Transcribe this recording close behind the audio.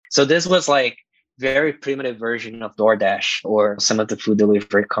So this was like very primitive version of DoorDash or some of the food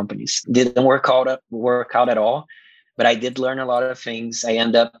delivery companies. Didn't work out at all, but I did learn a lot of things. I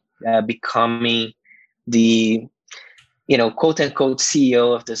ended up becoming the quote unquote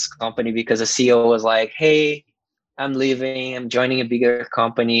CEO of this company because the CEO was like, "Hey, I'm leaving. I'm joining a bigger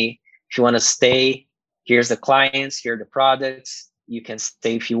company. If you want to stay, here's the clients, here are the products. You can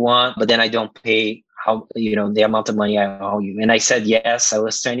stay if you want, but then I don't pay the amount of money I owe you." And I said yes. I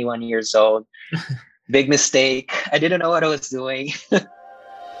was 21 years old. Big mistake. I didn't know what I was doing.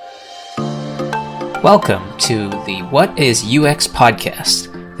 Welcome to the What is UX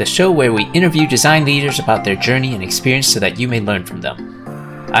podcast, the show where we interview design leaders about their journey and experience so that you may learn from them.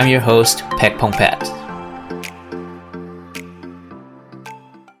 I'm your host, Pek Pongpat.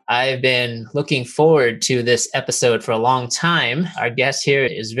 I've been looking forward to this episode for a long time. Our guest here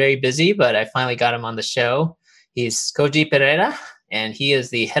is very busy, but I finally got him on the show. He's Koji Pereira, and he is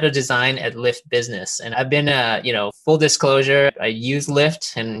the head of design at Lyft Business. And I've been, full disclosure, I use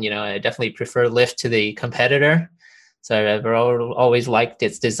Lyft, and, I definitely prefer Lyft to the competitor. So I've always liked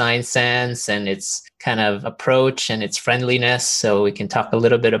its design sense and its kind of approach and its friendliness. So we can talk a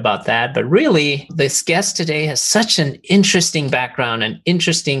little bit about that. But really, this guest today has such an interesting background, an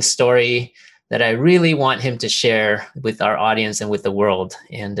interesting story that I really want him to share with our audience and with the world.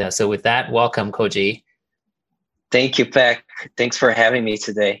 And so with that, welcome, Koji. Thank you, Peck. Thanks for having me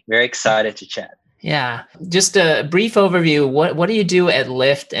today. Very excited to chat. Yeah. Just a brief overview. What do you do at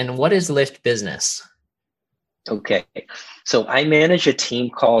Lyft, and what is Lyft Business? Okay. So I manage a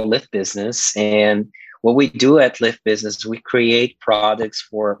team called Lyft Business. And what we do at Lyft Business, we create products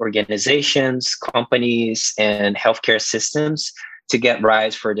for organizations, companies, and healthcare systems to get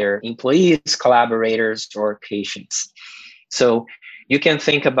rides for their employees, collaborators, or patients. So you can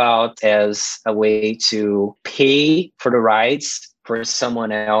think about as a way to pay for the rides for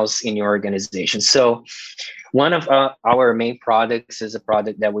someone else in your organization. So one of our main products is a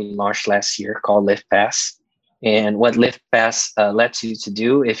product that we launched last year called Lyft Pass. And what Lyft Pass lets you to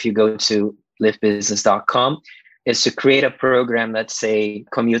do if you go to lyftbusiness.com is to create a program, let's say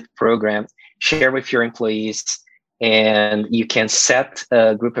commute program, share with your employees, and you can set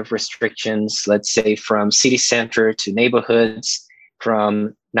a group of restrictions, let's say from city center to neighborhoods,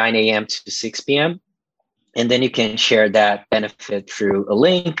 from 9 a.m. to 6 p.m. And then you can share that benefit through a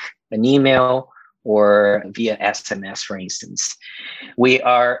link, an email, or via SMS, for instance. We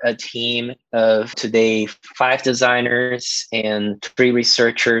are a team of today 5 designers and 3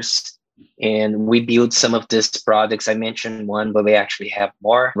 researchers, and we build some of these products. I mentioned one, but we actually have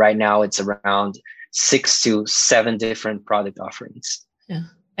more. Right now, it's around 6 to 7 different product offerings. Yeah.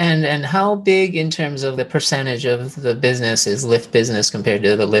 And how big in terms of the percentage of the business is Lyft Business compared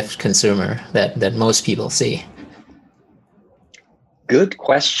to the Lyft consumer that most people see? Good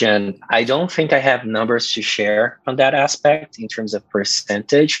question. I don't think I have numbers to share on that aspect in terms of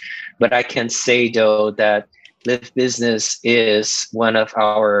percentage, but I can say though that Lyft Business is one of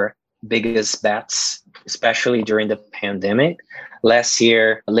our biggest bets, especially during the pandemic. Last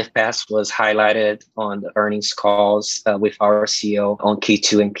year, Lyft Pass was highlighted on the earnings calls with our CEO on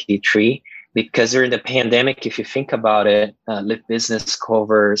Q2 and Q3, because during the pandemic, if you think about it, Lyft Business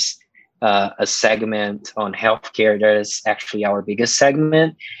covers a segment on healthcare that is actually our biggest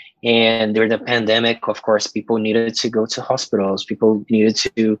segment. And during the pandemic, of course, people needed to go to hospitals, people needed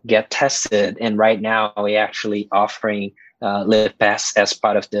to get tested. And right now, we're actually offering Lyft Pass as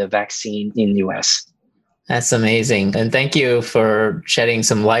part of the vaccine in the US. That's amazing. And thank you for shedding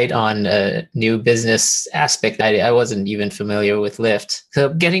some light on a new business aspect. I wasn't even familiar with Lyft. So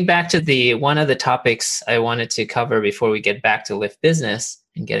getting back to one of the topics I wanted to cover before we get back to Lyft Business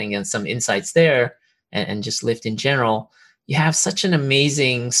and getting in some insights there and just Lyft in general, you have such an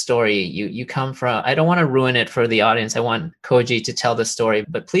amazing story. You come from, I don't want to ruin it for the audience. I want Koji to tell the story,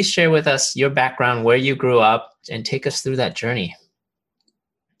 but please share with us your background, where you grew up, and take us through that journey.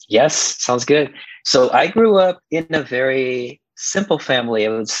 Yes, sounds good. So I grew up in a very simple family, I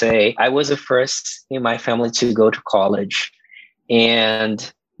would say. I was the first in my family to go to college.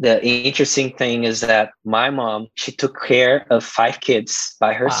 And the interesting thing is that my mom, she took care of 5 kids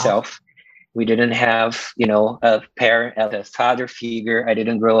by herself. Wow. We didn't have, a parent, a father figure. I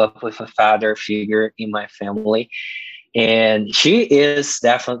didn't grow up with a father figure in my family. And she is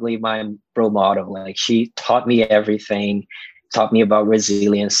definitely my role model. Like, she taught me everything. Taught me about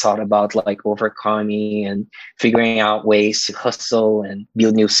resilience, taught about like overcoming and figuring out ways to hustle and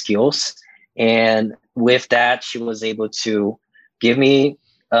build new skills. And with that, she was able to give me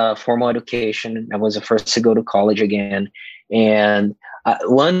formal education. I was the first to go to college again. And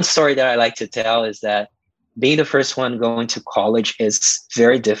one story that I like to tell is that being the first one going to college is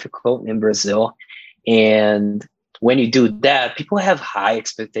very difficult in Brazil. And when you do that, people have high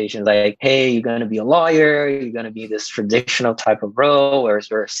expectations like, hey, you're going to be a lawyer, you're going to be this traditional type of role where it's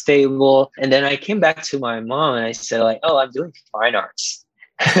very stable. And then I came back to my mom and I said, like, oh, I'm doing fine arts.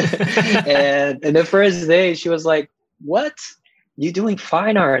 and the first day she was like, what? You doing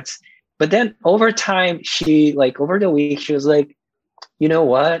fine arts? But then over time, over the week, she was like, you know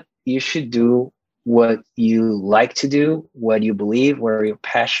what? You should do what you like to do, what you believe, where your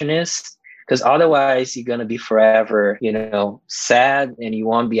passion is. Because otherwise you're going to be forever, sad, and you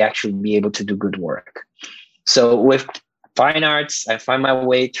won't actually be able to do good work. So with fine arts, I find my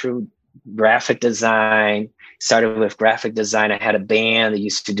way through graphic design. Started with graphic design. I had a band that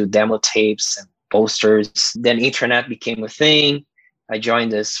used to do demo tapes and posters. Then internet became a thing. I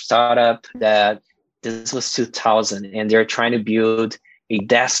joined this startup this was 2000, and they're trying to build a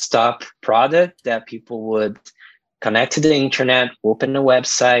desktop product that people would connect to the internet, open a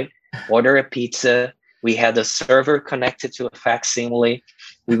website, order a pizza. We had a server connected to a facsimile.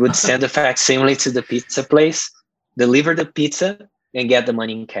 We would send a facsimile to the pizza place, deliver the pizza, and get the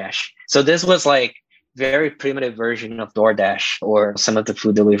money in cash. So this was like very primitive version of DoorDash or some of the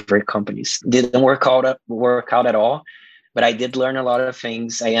food delivery companies. Didn't work out at all, but I did learn a lot of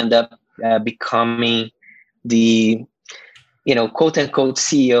things. I ended up becoming the, quote unquote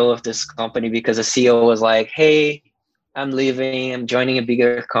CEO of this company, because the CEO was like, hey, I'm leaving, I'm joining a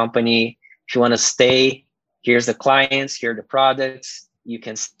bigger company. If you want to stay, here's the clients, here are the products. You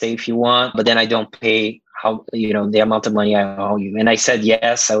can stay if you want, but then I don't pay the amount of money I owe you. And I said,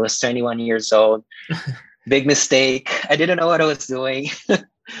 yes. I was 21 years old. Big mistake. I didn't know what I was doing,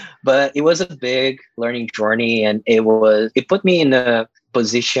 but it was a big learning journey. And it put me in a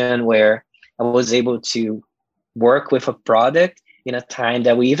position where I was able to work with a product in a time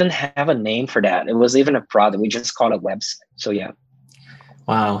that we even have a name for that. It was even a product. We just called it a website. So yeah.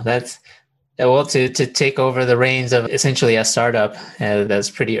 Wow. To take over the reins of essentially a startup that's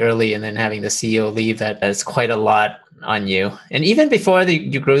pretty early, and then having the CEO leave, that's quite a lot on you. And even before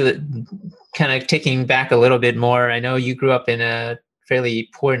you grew, kind of taking back a little bit more, I know you grew up in a fairly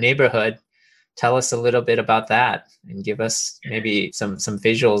poor neighborhood. Tell us a little bit about that and give us maybe some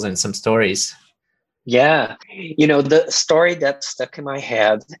visuals and some stories. Yeah. The story that stuck in my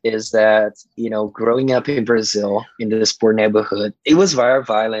head is that, growing up in Brazil in this poor neighborhood, it was very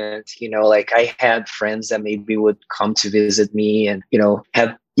violent. Like I had friends that maybe would come to visit me and,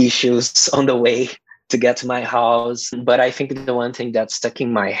 have issues on the way to get to my house. But I think the one thing that stuck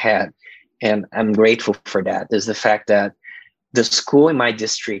in my head, and I'm grateful for that, is the fact that the school in my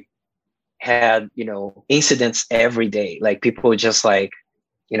district had, incidents every day. Like people just like,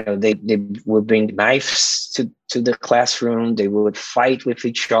 they would bring knives to the classroom. They would fight with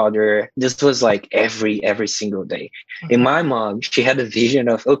each other. This was like every single day. Mm-hmm. And my mom, she had a vision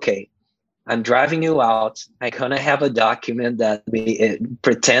of, okay, I'm driving you out. I'm going to have a document that we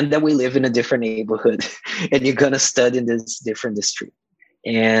pretend that we live in a different neighborhood and you're going to study in this different district.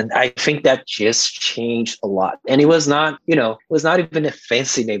 And I think that just changed a lot. And it was not, it was not even a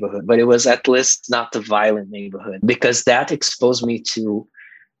fancy neighborhood, but it was at least not the violent neighborhood, because that exposed me to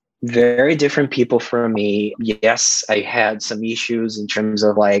very different people from me. Yes, I had some issues in terms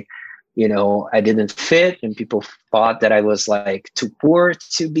of like, I didn't fit and people thought that I was like too poor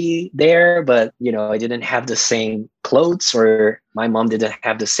to be there, but, I didn't have the same clothes, or my mom didn't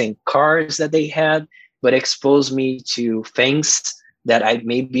have the same cars that they had, but exposed me to things that I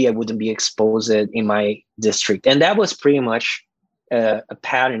wouldn't be exposed in my district. And that was pretty much a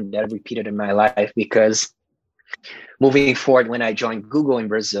pattern that I repeated in my life, because moving forward, when I joined Google in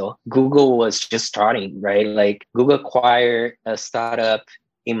Brazil, Google was just starting, right? Like Google acquired a startup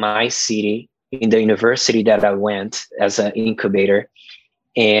in my city, in the university that I went as an incubator.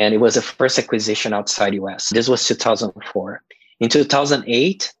 And it was the first acquisition outside US. This was 2004. In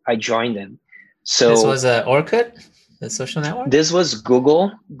 2008, I joined them. So this was Orkut, the social network? This was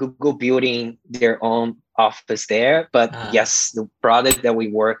Google building their own office there. But yes, the product that we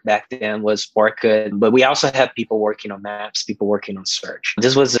worked back then was Orkut, but we also had people working on maps, people working on search.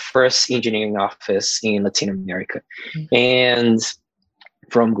 This was the first engineering office in Latin America. Mm-hmm. And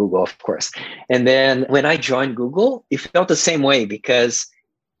from Google, of course. And then when I joined Google, it felt the same way, because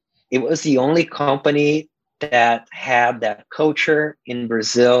it was the only company that had that culture in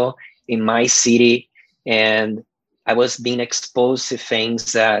Brazil, in my city. And I was being exposed to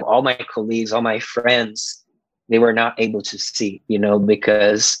things that all my colleagues, all my friends, they were not able to see,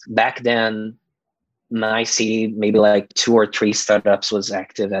 because back then, my city, maybe like 2 or 3 startups was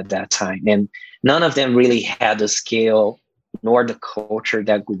active at that time. And none of them really had the scale nor the culture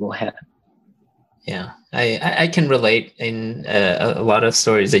that Google had. Yeah, I can relate in a lot of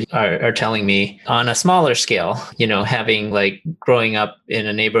stories that are telling me on a smaller scale, having like growing up in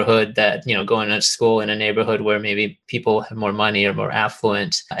a neighborhood that, going to school in a neighborhood where maybe people have more money or more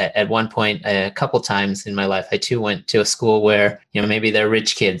affluent. At one point, a couple times in my life, I too went to a school where, maybe they're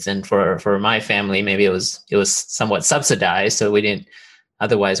rich kids. And for my family, maybe it was somewhat subsidized. So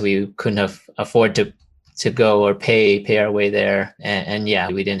otherwise we couldn't have afford to go or pay our way there. And yeah,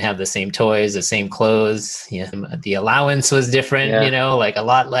 we didn't have the same toys, the same clothes. The allowance was different, like a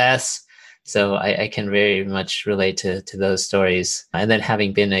lot less. So I can very much relate to those stories. And then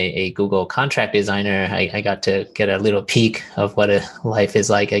having been a Google contract designer, I got to get a little peek of what a life is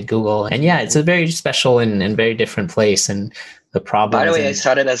like at Google. And yeah, it's a very special and very different place. And the problems. By the way, I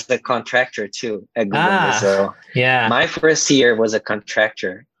started as a contractor too at Google. So yeah, my first year was a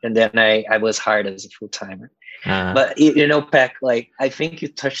contractor, and then I was hired as a full timer. But Peck, like I think you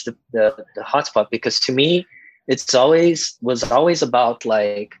touched the hotspot, because to me, was always about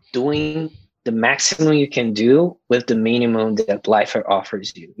like doing the maximum you can do with the minimum that life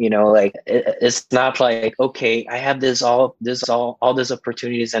offers you. Like it's not like, okay, I have all these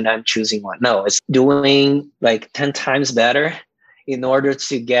opportunities and I'm choosing one. No, it's doing like 10 times better in order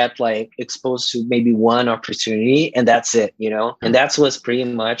to get like exposed to maybe one opportunity, and that's it. And that was pretty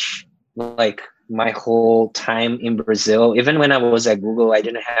much like my whole time in Brazil. Even when I was at Google, I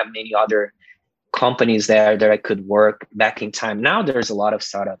didn't have many other companies there that I could work back in time. Now there's a lot of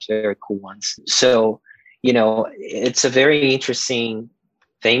startups, very cool ones. So, it's a very interesting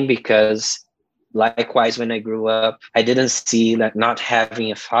thing, because likewise, when I grew up, I didn't see that not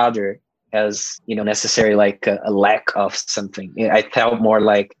having a father as, necessarily like a lack of something. I felt more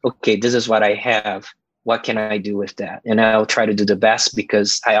like, okay, this is what I have. What can I do with that? And I'll try to do the best,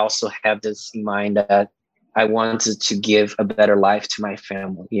 because I also have this in mind that I wanted to give a better life to my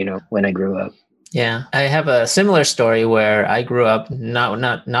family, when I grew up. Yeah, I have a similar story where I grew up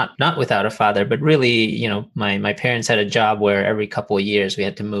not without a father, but really, my parents had a job where every couple of years we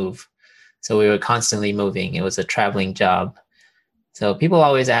had to move. So we were constantly moving. It was a traveling job. So people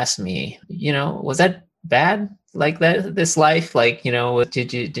always ask me, was that bad? Like that, this life, like, how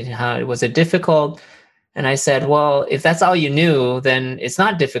was it difficult? And I said, well, if that's all you knew, then it's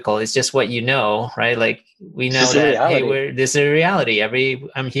not difficult. It's just what you know, right? Like we know that, hey, this is a reality.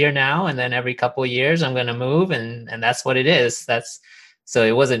 I'm here now, and then every couple of years I'm going to move, and that's what it is. So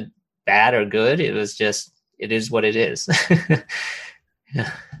it wasn't bad or good. It was just, it is what it is. Yeah.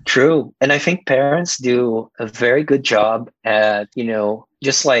 True. And I think parents do a very good job at,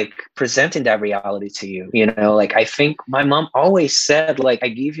 just like presenting that reality to you. Like I think my mom always said, like, I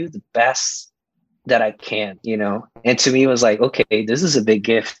give you the best that I can, and to me it was like, okay, this is a big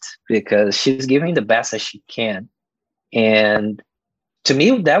gift, because she's giving the best that she can. And to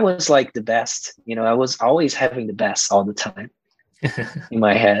me, that was like the best, I was always having the best all the time in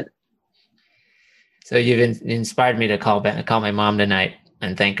my head. So you've inspired me to call my mom tonight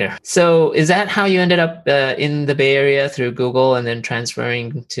and thank her. So is that how you ended up in the Bay Area through Google and then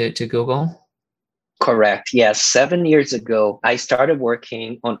transferring to Google? Correct. Yes. 7 years ago, I started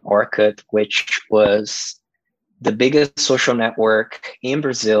working on Orkut, which was the biggest social network in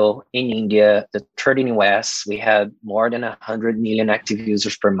Brazil, in India, the third in the US. We had more than 100 million active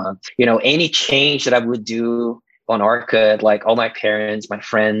users per month. Any change that I would do on Orkut, like all my parents, my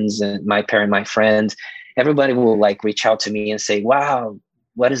friends, and my friend, everybody will like reach out to me and say, wow,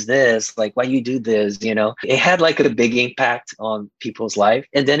 what is this? Like, why you do this? It had like a big impact on people's life.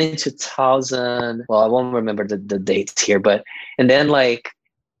 And then in 2000, well, I won't remember the dates here, and then like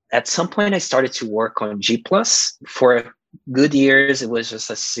at some point I started to work on G+. For good years, it was just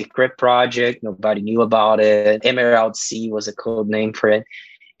a secret project. Nobody knew about it. Emerald Sea was a code name for it.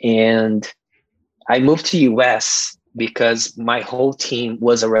 And I moved to US because my whole team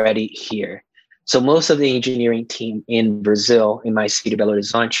was already here. So most of the engineering team in Brazil, in my city, Belo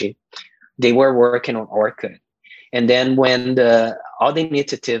Horizonte, they were working on Orkut. And then when all the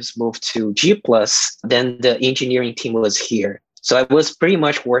initiatives moved to G+, then the engineering team was here. So I was pretty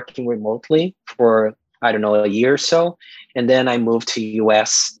much working remotely for, I don't know, a year or so. And then I moved to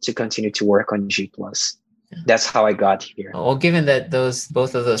US to continue to work on G+. That's how I got here. Well, given that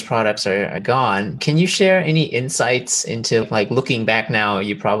both of those products are gone, can you share any insights into, like, looking back now,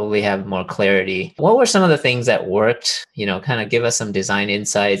 you probably have more clarity. What were some of the things that worked? Kind of give us some design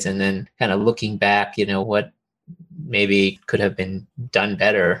insights, and then kind of looking back, what maybe could have been done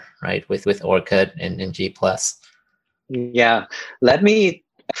better, right, with Orkut and G+. Yeah, let me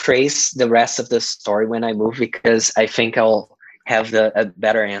trace the rest of the story when I move, because I think I'll have a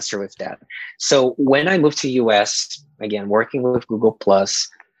better answer with that. So when I moved to US, again, working with Google+,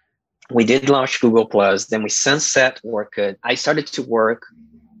 We did launch Google Plus, then we sunset Orkut. I started to work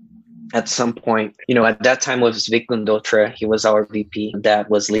at some point, at that time was Vic Gundotra. He was our VP that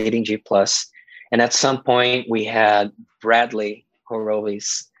was leading G Plus. And at some point we had Bradley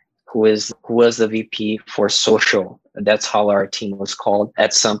Horowitz, who was the VP for social. That's how our team was called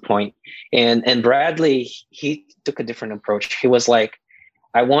at some point. And Bradley, he took a different approach. He was like,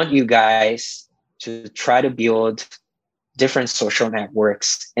 I want you guys to try to build different social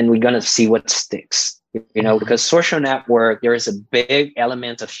networks, and we're going to see what sticks, because social network, there is a big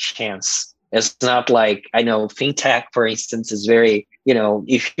element of chance. It's not like, I know fintech, for instance, is very,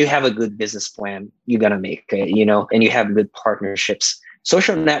 if you have a good business plan, you're going to make it, and you have good partnerships.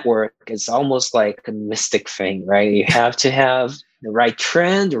 Social network is almost like a mystic thing, right? You have to have the right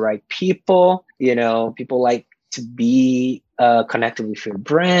trend, the right people, people like to be connected with your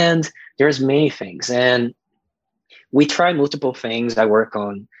brand. There's many things. And we tried multiple things. I work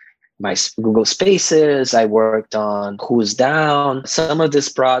on my Google Spaces. I worked on Who's Down. Some of these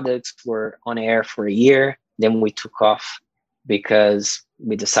products were on air for a year. Then we took off because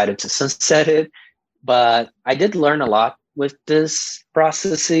we decided to sunset it. But I did learn a lot with this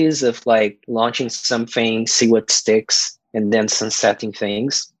processes of like launching something, see what sticks, and then sunsetting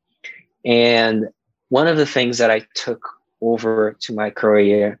things. And one of the things that I took over to my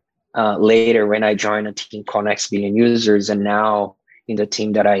career later when I joined a team called Next Billion Users, and now in the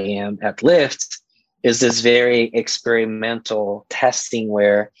team that I am at Lyft, is this very experimental testing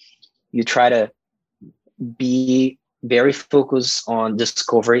where you try to be very focused on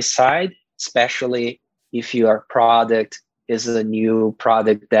discovery side, especially if your product is a new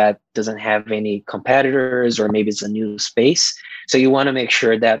product that doesn't have any competitors, or maybe it's a new space. So you want to make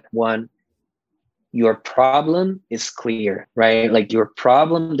sure that your problem is clear, right? Like your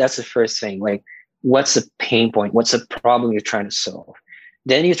problem, that's the first thing. Like, what's the pain point? What's the problem you're trying to solve?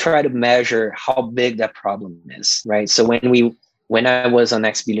 Then you try to measure how big that problem is, right? So when I was on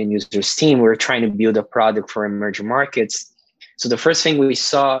Next Billion Users team, we were trying to build a product for emerging markets. So the first thing we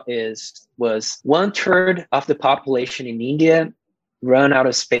saw was 1/3 of the population in India run out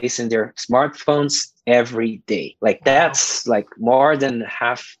of space in their smartphones every day. Like that's like more than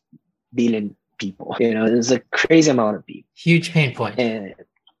 500 million people. It's a crazy amount of people. Huge pain point. And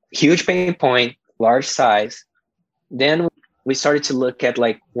huge pain point, large size. Then we started to look at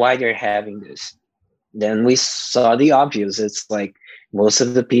like why they're having this. Then we saw the obvious. It's like most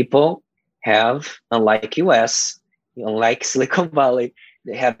of the people have, unlike US, unlike Silicon Valley,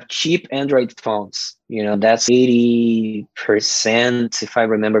 they have cheap Android phones. That's 80%, if I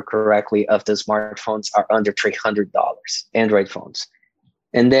remember correctly, of the smartphones are under $300, Android phones.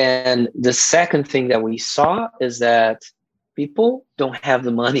 And then the second thing that we saw is that people don't have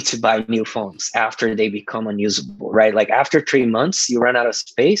the money to buy new phones after they become unusable, right? Like after 3 months, you run out of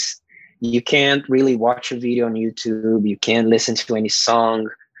space. You can't really watch a video on YouTube. You can't listen to any song.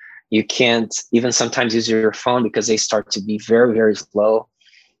 You can't even sometimes use your phone because they start to be very, very slow.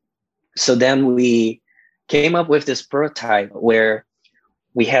 So then we came up with this prototype where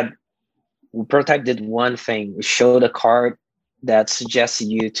prototype did one thing. We showed a card that suggested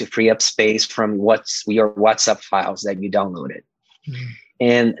you to free up space from your WhatsApp files that you downloaded. Mm-hmm.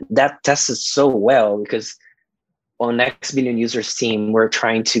 And that tested so well because on Next Billion Users team, we're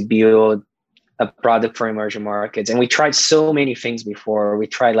trying to build a product for emerging markets. And we tried so many things before. We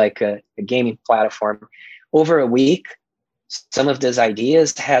tried like a gaming platform. Over a week, some of these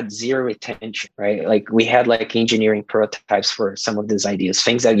ideas had zero retention, right? Like we had like engineering prototypes for some of these ideas,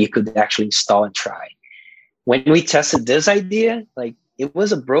 things that you could actually install and try. When we tested this idea, like it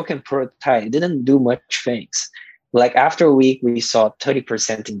was a broken prototype. It didn't do much things. Like after a week, we saw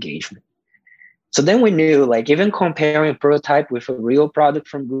 30% engagement. So then we knew, like even comparing a prototype with a real product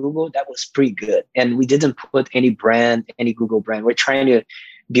from Google, that was pretty good. And we didn't put any Google brand. We're trying to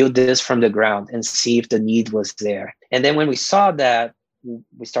build this from the ground and see if the need was there. And then when we saw that,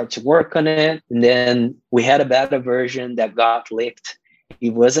 we started to work on it. And then we had a beta version that got leaked.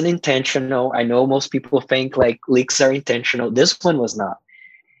 It wasn't intentional. I know most people think like leaks are intentional. This one was not.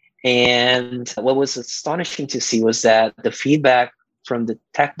 And what was astonishing to see was that the feedback from the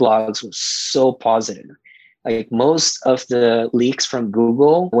tech blogs was so positive. Like most of the leaks from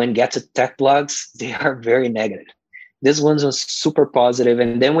Google, when get to tech blogs, they are very negative. This one was super positive.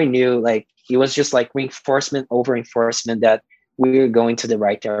 And then we knew like it was just like reinforcement over reinforcement that we were going to the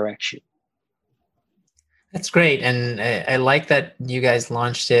right direction. That's great. And I like that you guys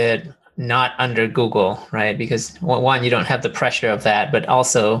launched it not under Google, right? Because one, you don't have the pressure of that, but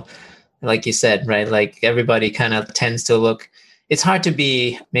also, like you said, right? Like everybody kind of tends to look it's hard to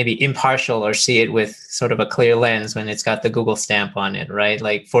be maybe impartial or see it with sort of a clear lens when it's got the Google stamp on it, right?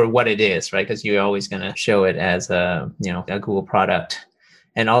 Like for what it is, right? Because you're always going to show it as a Google product.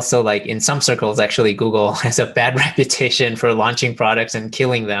 And also, like in some circles, actually, Google has a bad reputation for launching products and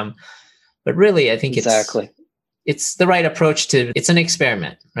killing them. But really, I think it's the right approach to, it's an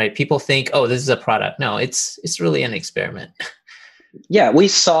experiment, right? People think, oh, this is a product. No, it's really an experiment. Yeah, we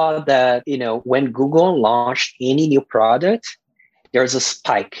saw that, when Google launched any new product, there's a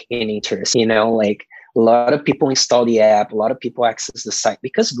spike in interest, like a lot of people install the app, a lot of people access the site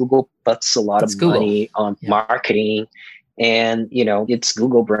because Google puts a lot of money on marketing. And, it's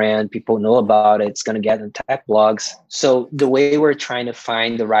Google brand. People know about it. It's going to get in tech blogs. So the way we're trying to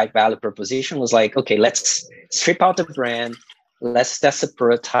find the right value proposition was like, okay, let's strip out the brand. Let's test a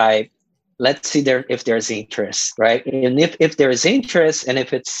prototype. Let's see if there's interest, right? And if there is interest and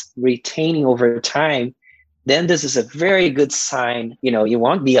if it's retaining over time, then this is a very good sign. You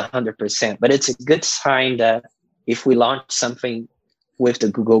won't be 100%, but it's a good sign that if we launch something with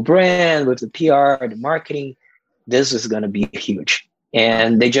the Google brand, with the PR, the marketing, this is going to be huge.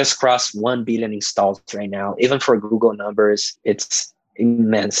 And they just crossed 1 billion installs right now. Even for Google numbers, it's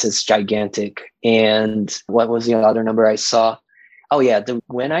immense. It's gigantic. And what was the other number I saw? Oh, yeah.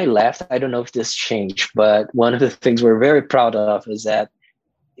 When I left, I don't know if this changed, but one of the things we're very proud of is that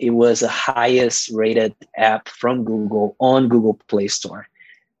it was the highest rated app from Google on Google Play Store.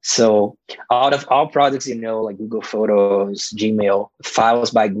 So out of all products, like Google Photos, Gmail,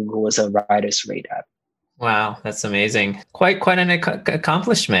 Files by Google was a highest rated app. Wow, that's amazing. Quite an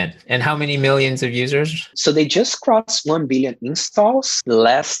accomplishment. And how many millions of users? So they just crossed 1 billion installs.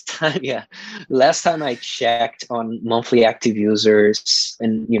 Last time I checked on monthly active users,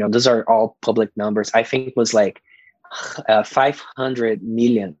 and those are all public numbers, I think it was like 500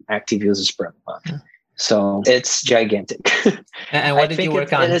 million active users per month. Yeah. So it's gigantic. And what did you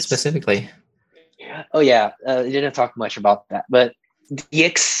work on specifically? Oh yeah, I didn't talk much about that, but the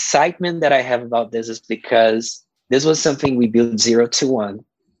excitement that I have about this is because this was something we built 0 to 1.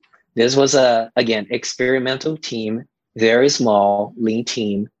 This was again, experimental team, very small, lean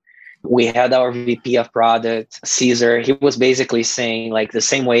team. We had our VP of product, Caesar. He was basically saying, like, the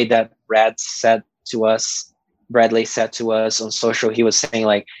same way that Bradley said to us on social, he was saying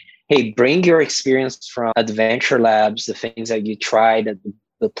like, hey, bring your experience from Adventure Labs, the things that you tried,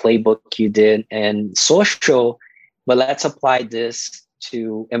 the playbook you did, and social, but let's apply this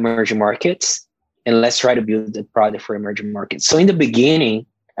to emerging markets and let's try to build a product for emerging markets. So in the beginning,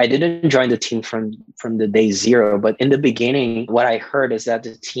 I didn't join the team from the day 0, but in the beginning, what I heard is that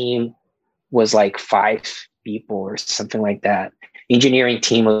the team was like 5 people or something like that. Engineering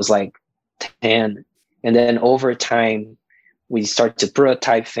team was like 10. And then over time, we started to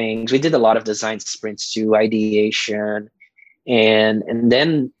prototype things. We did a lot of design sprints to ideation. And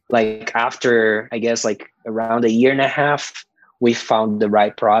then like after, I guess, like around 1.5 years, we found the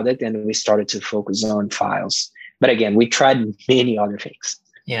right product and we started to focus on files. But again, we tried many other things.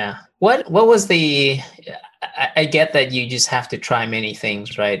 Yeah. What was I get that you just have to try many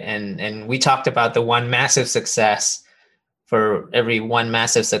things, right? And we talked about the one massive success. For every one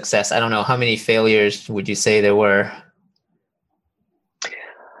massive success, I don't know, how many failures would you say there were?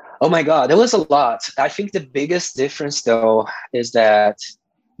 Oh my God, there was a lot. I think the biggest difference though is that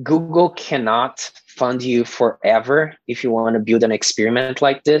Google cannot fund you forever if you want to build an experiment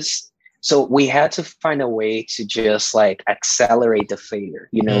like this. So we had to find a way to just like accelerate the failure,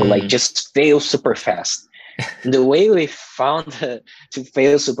 like just fail super fast. And the way we found to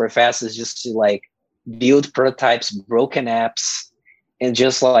fail super fast is just to like build prototypes, broken apps, and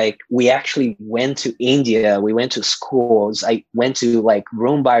just like we actually went to India, we went to schools, I went to like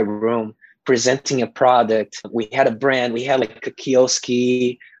room by room presenting a product. We had a brand, we had like a kiosk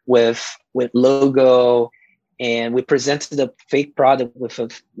with logo, and we presented a fake product with a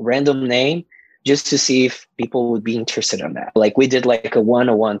random name just to see if people would be interested in that. Like we did like a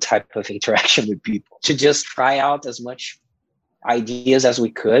one-on-one type of interaction with people to just try out as much ideas as we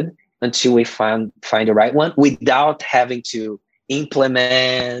could until we find the right one without having to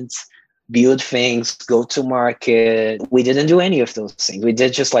implement, build things, go to market. We didn't do any of those things. We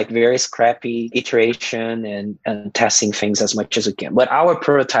did just like very scrappy iteration and testing things as much as we can. But our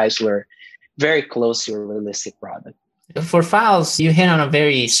prototypes were very close to a realistic product. For files, you hit on a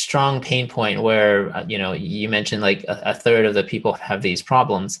very strong pain point where, you mentioned like a third of the people have these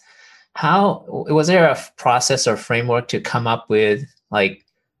problems. How was there a process or framework to come up with like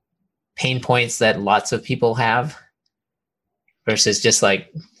pain points that lots of people have versus just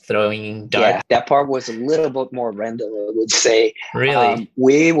like throwing darts? Yeah, that part was a little bit more random, I would say. Really?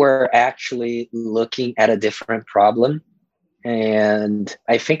 We were actually looking at a different problem. And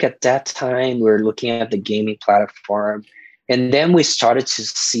I think at that time we were looking at the gaming platform. And then we started to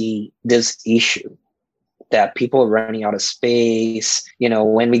see this issue that people were running out of space.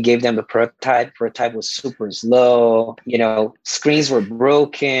 When we gave them the prototype was super slow. Screens were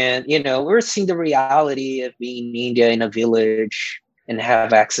broken. We were seeing the reality of being in India in a village and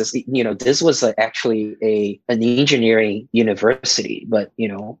have access. This was actually an engineering university, but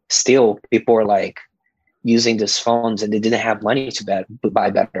still people were like using these phones and they didn't have money to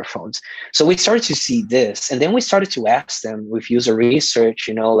buy better phones. So we started to see this, and then we started to ask them with user research,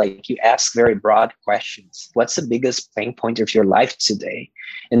 like you ask very broad questions. What's the biggest pain point of your life today?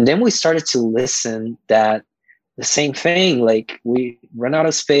 And then we started to listen that the same thing, like we run out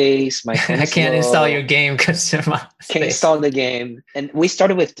of space. My phone I can't install your game because can't install the game. And we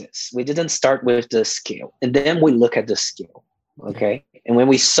started with this. We didn't start with the scale. And then we look at the scale. Okay. And when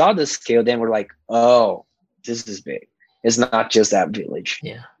we saw the scale, then we're like, oh, this is big. It's not just that village.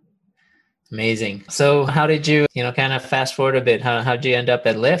 Yeah. Amazing. So how did you, kind of fast forward a bit? How'd you end up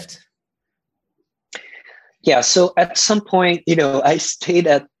at Lyft? Yeah. So at some point, I stayed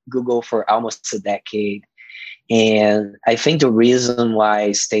at Google for almost a decade. And I think the reason why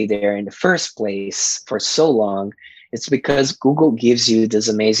I stayed there in the first place for so long, it's because Google gives you this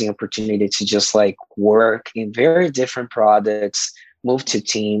amazing opportunity to just like work in very different products, move to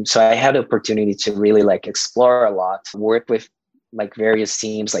teams. So I had the opportunity to really like explore a lot, work with like various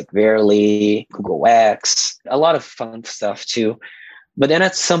teams like Verily, Google X, a lot of fun stuff too. But then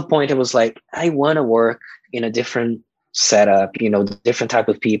at some point I was like, I want to work in a different setup, different type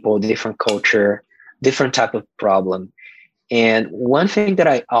of people, different culture, different type of problem. And one thing that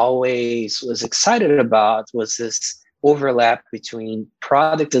I always was excited about was this overlap between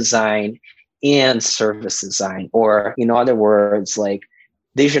product design and service design, or in other words, like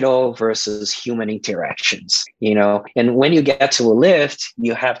digital versus human interactions, and when you get to a Lyft,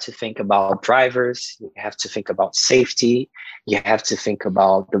 you have to think about drivers, you have to think about safety, you have to think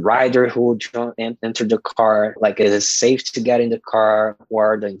about the rider who will enter the car, like it is safe to get in the car,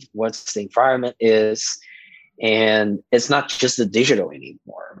 or what's the environment is. And it's not just the digital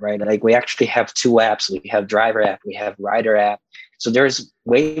anymore, right? Like we actually have two apps. We have driver app, we have rider app. So there's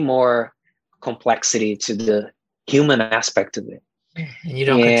way more complexity to the human aspect of it. And you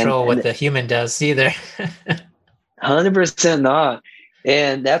don't control what the human does either. 100% not.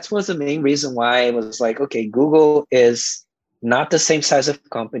 And that was the main reason why I was like, okay, Google is not the same size of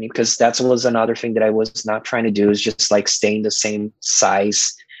company, because that was another thing that I was not trying to do, is just like staying the same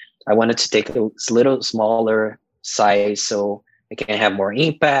size. I wanted to take a little smaller size so I can have more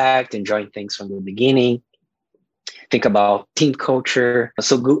impact and join things from the beginning. Think about team culture.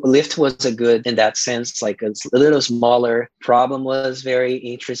 So Lyft was a good in that sense, like a little smaller. Problem was very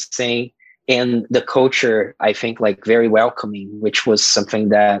interesting. And the culture, I think, like very welcoming, which was something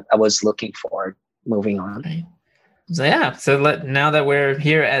that I was looking for moving on. Right. So now that we're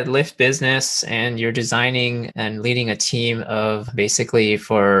here at Lyft Business and you're designing and leading a team of basically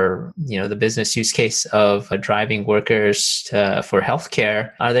for, the business use case of driving workers for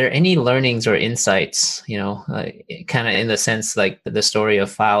healthcare, are there any learnings or insights, kind of in the sense like the story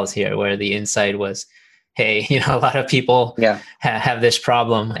of Files here, where the insight was, hey, a lot of people have this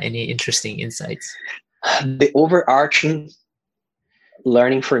problem. Any interesting insights? The overarching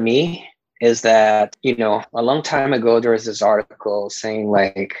learning for me is that, a long time ago, there was this article saying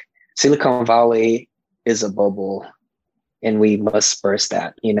like Silicon Valley is a bubble and we must burst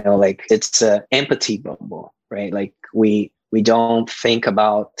that, like it's an empathy bubble, right? Like we don't think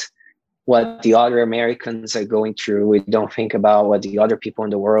about what the other Americans are going through. We don't think about what the other people in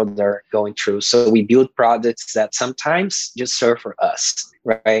the world are going through. So we build products that sometimes just serve for us,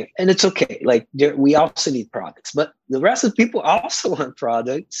 right? And it's okay. Like we also need products, but the rest of the people also want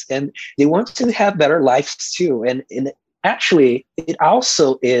products and they want to have better lives too. And actually, it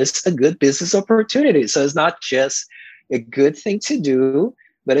also is a good business opportunity. So it's not just a good thing to do,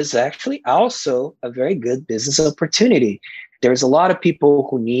 but it's actually also a very good business opportunity. There's a lot of people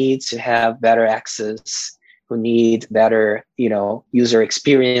who need to have better access, who need better, user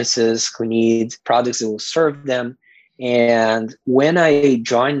experiences, who need products that will serve them. And when I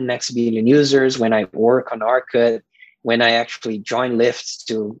join Next Billion Users, when I work on Arcade, when I actually join Lyft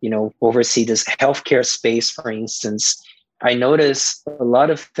to, oversee this healthcare space, for instance, I noticed a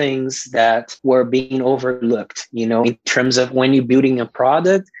lot of things that were being overlooked, in terms of when you're building a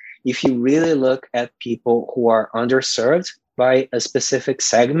product. If you really look at people who are underserved by a specific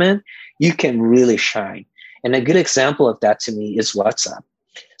segment, you can really shine. And a good example of that to me is WhatsApp.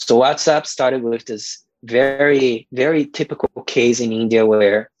 So WhatsApp started with this very, very typical case in India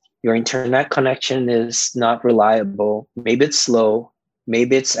where your internet connection is not reliable. Maybe it's slow.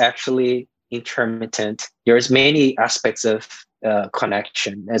 Maybe it's actually intermittent. There's many aspects of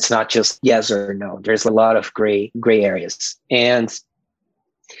connection. It's not just yes or no. There's a lot of gray areas. And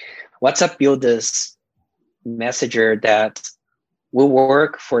WhatsApp built this messenger that will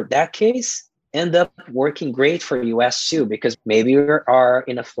work for that case, end up working great for US too, because maybe you are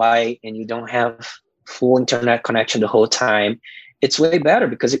in a flight and you don't have full internet connection the whole time. It's way better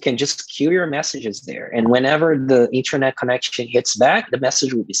because it can just queue your messages there. And whenever the internet connection hits back, the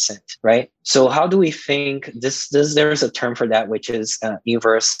message will be sent, right? So how do we think there's a term for that, which is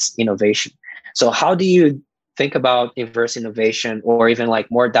inverse innovation. So how do you think about inverse innovation, or even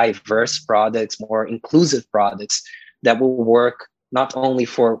like more diverse products, more inclusive products that will work not only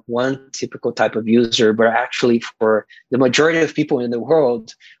for one typical type of user, but actually for the majority of people in the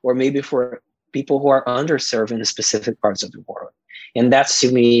world, or maybe for people who are underserved in specific parts of the world? And that to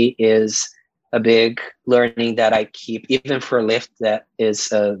me is a big learning that I keep, even for Lyft, that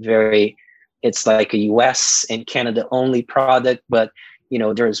is it's like a US and Canada only product, but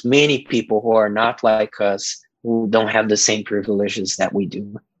there's many people who are not like us, who don't have the same privileges that we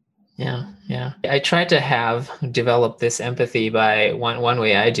do. Yeah. I tried to develop this empathy by one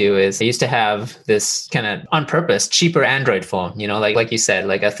way I do is I used to have this kind of on purpose cheaper Android phone, like you said,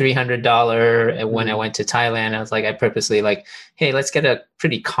 like a $300. When I went to Thailand, I was like, I purposely like, hey, let's get a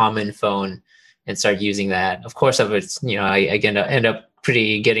pretty common phone and start using that. Of course, I end up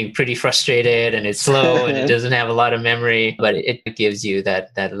getting pretty frustrated, and it's slow and it doesn't have a lot of memory, but it gives you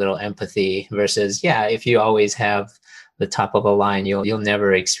that little empathy versus, if you always have the top of the line, you'll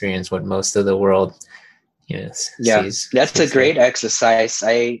never experience what most of the world sees. That's a great exercise.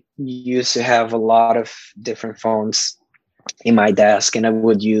 I used to have a lot of different phones in my desk, and I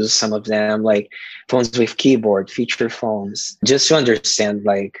would use some of them, like phones with keyboard, feature phones, just to understand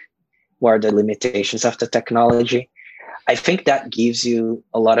like what are the limitations of the technology. I think that gives you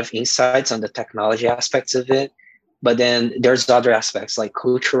a lot of insights on the technology aspects of it. But then there's other aspects, like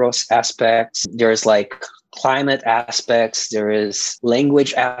cultural aspects. There's like climate aspects. There is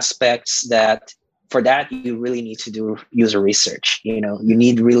language aspects that for that, you really need to do user research. You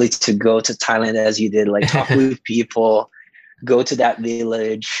need really to go to Thailand as you did, like talk with people, go to that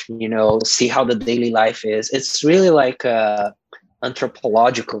village, see how the daily life is. It's really like a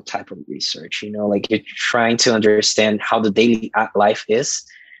anthropological type of research, like you're trying to understand how the daily life is.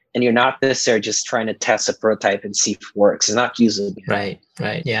 And you're not necessarily just trying to test a prototype and see if it works. It's not usable. Right.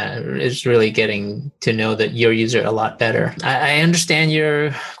 Yeah. It's really getting to know that your user a lot better. I understand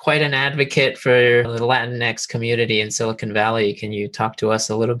you're quite an advocate for the Latinx community in Silicon Valley. Can you talk to us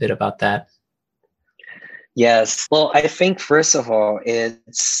a little bit about that? Yes. Well, I think first of all,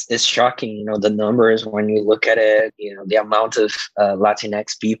 it's shocking, the numbers when you look at it, the amount of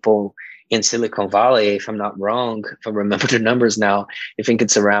Latinx people in Silicon Valley, if I'm not wrong, if I remember the numbers now, I think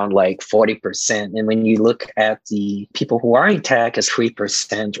it's around like 40%. And when you look at the people who are in tech, it's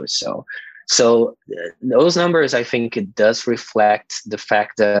 3% or so. So those numbers, I think it does reflect the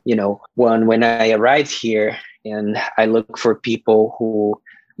fact that, when I arrived here and I look for people who,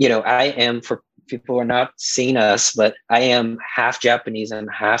 for people who are not seeing us, but I am half Japanese and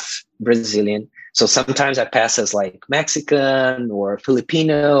half Brazilian. So sometimes I pass as like Mexican or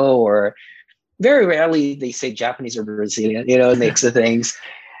Filipino, or very rarely they say Japanese or Brazilian, a mix of things.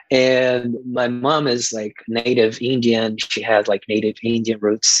 And my mom is like native Indian. She has like native Indian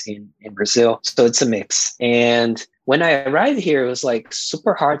roots in Brazil. So it's a mix. And when I arrived here, it was like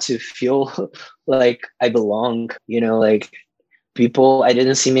super hard to feel like I belong, like I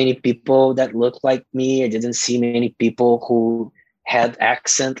didn't see many people that looked like me. I didn't see many people who had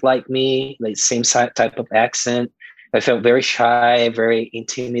accent like me, like same type of accent. I felt very shy, very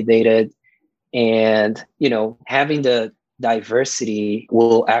intimidated. And, having the diversity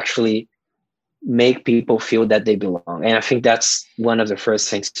will actually make people feel that they belong. And I think that's one of the first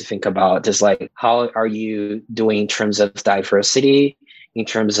things to think about is like, how are you doing in terms of diversity, in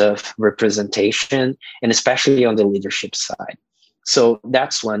terms of representation, and especially on the leadership side? So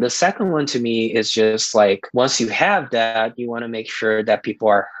that's one. The second one to me is just like, once you have that, you want to make sure that people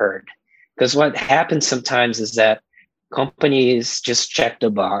are heard. Because what happens sometimes is that companies just check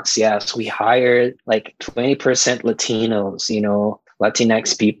the box. Yes, we hired like 20% Latinos,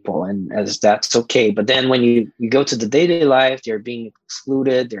 Latinx people, and as that's okay. But then when you go to the daily life, they're being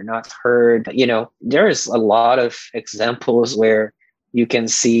excluded, they're not heard. There is a lot of examples where you can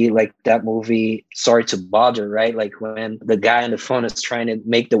see like that movie, Sorry to Bother, right? Like when the guy on the phone is trying to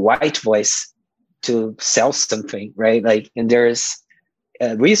make the white voice to sell something, right? Like, and there's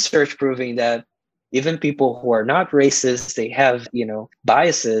research proving that even people who are not racist, they have,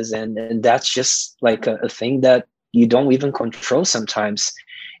 biases, and that's just like a thing that you don't even control sometimes.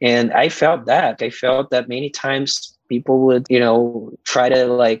 And I felt that many times people would, try to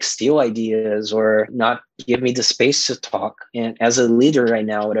like steal ideas or not give me the space to talk. And as a leader right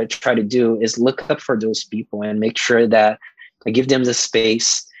now, what I try to do is look up for those people and make sure that I give them the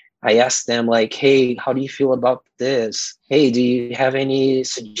space. I ask them like, hey, how do you feel about this? Hey, do you have any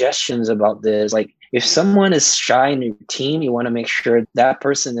suggestions about this? Like if someone is shy in your team, you want to make sure that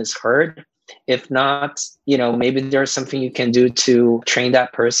person is heard. If not, maybe there's something you can do to train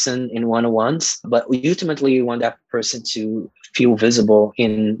that person in one-on-ones. But ultimately, you want that person to feel visible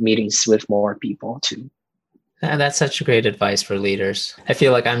in meetings with more people too. And that's such great advice for leaders. I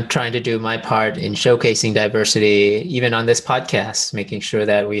feel like I'm trying to do my part in showcasing diversity, even on this podcast, making sure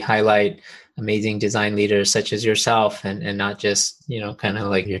that we highlight amazing design leaders such as yourself and not just, kind of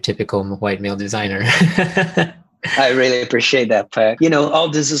like your typical white male designer. I really appreciate that, Pat. All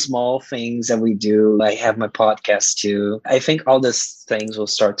these small things that we do. I have my podcast too. I think all these things will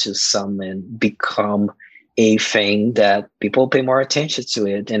start to sum and become a thing that people pay more attention to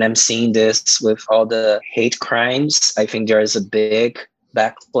it. And I'm seeing this with all the hate crimes. I think there is a big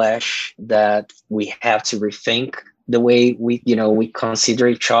backlash that we have to rethink the way we consider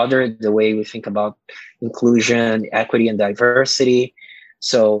each other, the way we think about inclusion, equity, and diversity.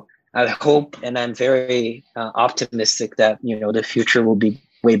 So I hope, and I'm very optimistic that, the future will be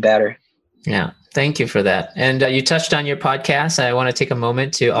way better. Yeah, thank you for that. And you touched on your podcast. I want to take a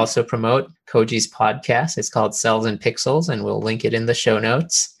moment to also promote Koji's podcast. It's called Cells and Pixels, and we'll link it in the show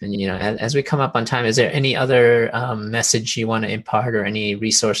notes. And, as we come up on time, is there any other message you want to impart or any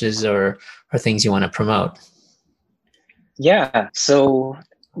resources or things you want to promote? Yeah. So,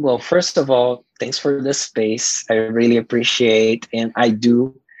 well, first of all, thanks for this space. I really appreciate, and I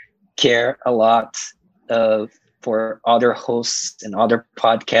do care a lot for other hosts and other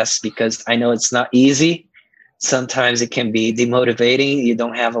podcasts, because I know it's not easy. Sometimes it can be demotivating. You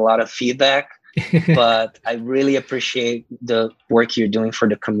don't have a lot of feedback, but I really appreciate the work you're doing for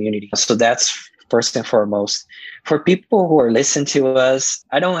the community. So that's first and foremost. For people who are listening to us,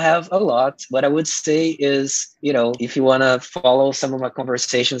 I don't have a lot. What I would say is, if you want to follow some of my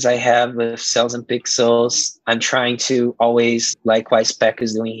conversations I have with Cells and Pixels, I'm trying to always, likewise Peck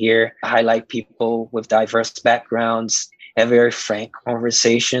is doing here, highlight people with diverse backgrounds, have very frank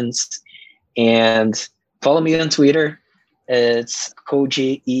conversations, and follow me on Twitter. It's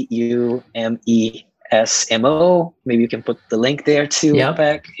Koji, EUMESMO. Maybe you can put the link there too, yep.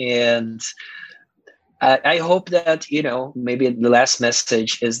 Peck. And I hope that, maybe the last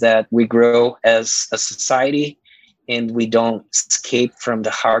message is that we grow as a society and we don't escape from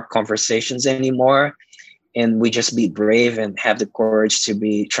the hard conversations anymore. And we just be brave and have the courage to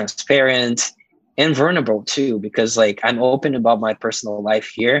be transparent and vulnerable too, because I'm open about my personal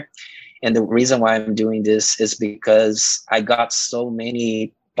life here. And the reason why I'm doing this is because I got so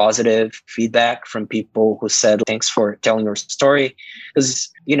many positive feedback from people who said, thanks for telling your story. Because,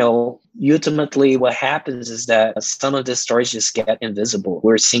 ultimately what happens is that some of the stories just get invisible.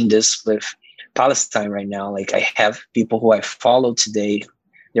 We're seeing this with Palestine right now. I have people who I follow today,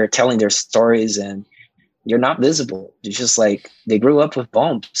 they're telling their stories and they're not visible. They're just they grew up with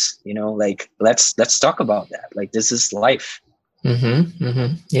bombs, let's talk about that. This is life. Mm-hmm,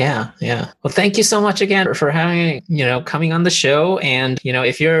 mm-hmm. Yeah. Well, thank you so much again for having, coming on the show. And,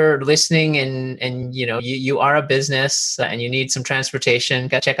 if you're listening and you are a business and you need some transportation,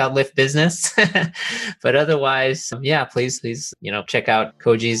 check out Lyft Business. But otherwise, please, check out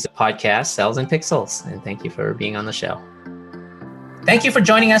Koji's podcast, Cells and Pixels. And thank you for being on the show. Thank you for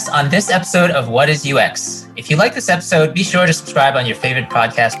joining us on this episode of What is UX? If you like this episode, be sure to subscribe on your favorite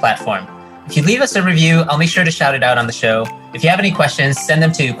podcast platform. If you leave us a review, I'll make sure to shout it out on the show. If you have any questions, send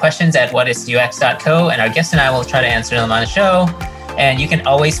them to questions@whatisux.co, and our guest and I will try to answer them on the show. And you can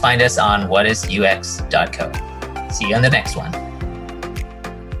always find us on whatisux.co. See you on the next one.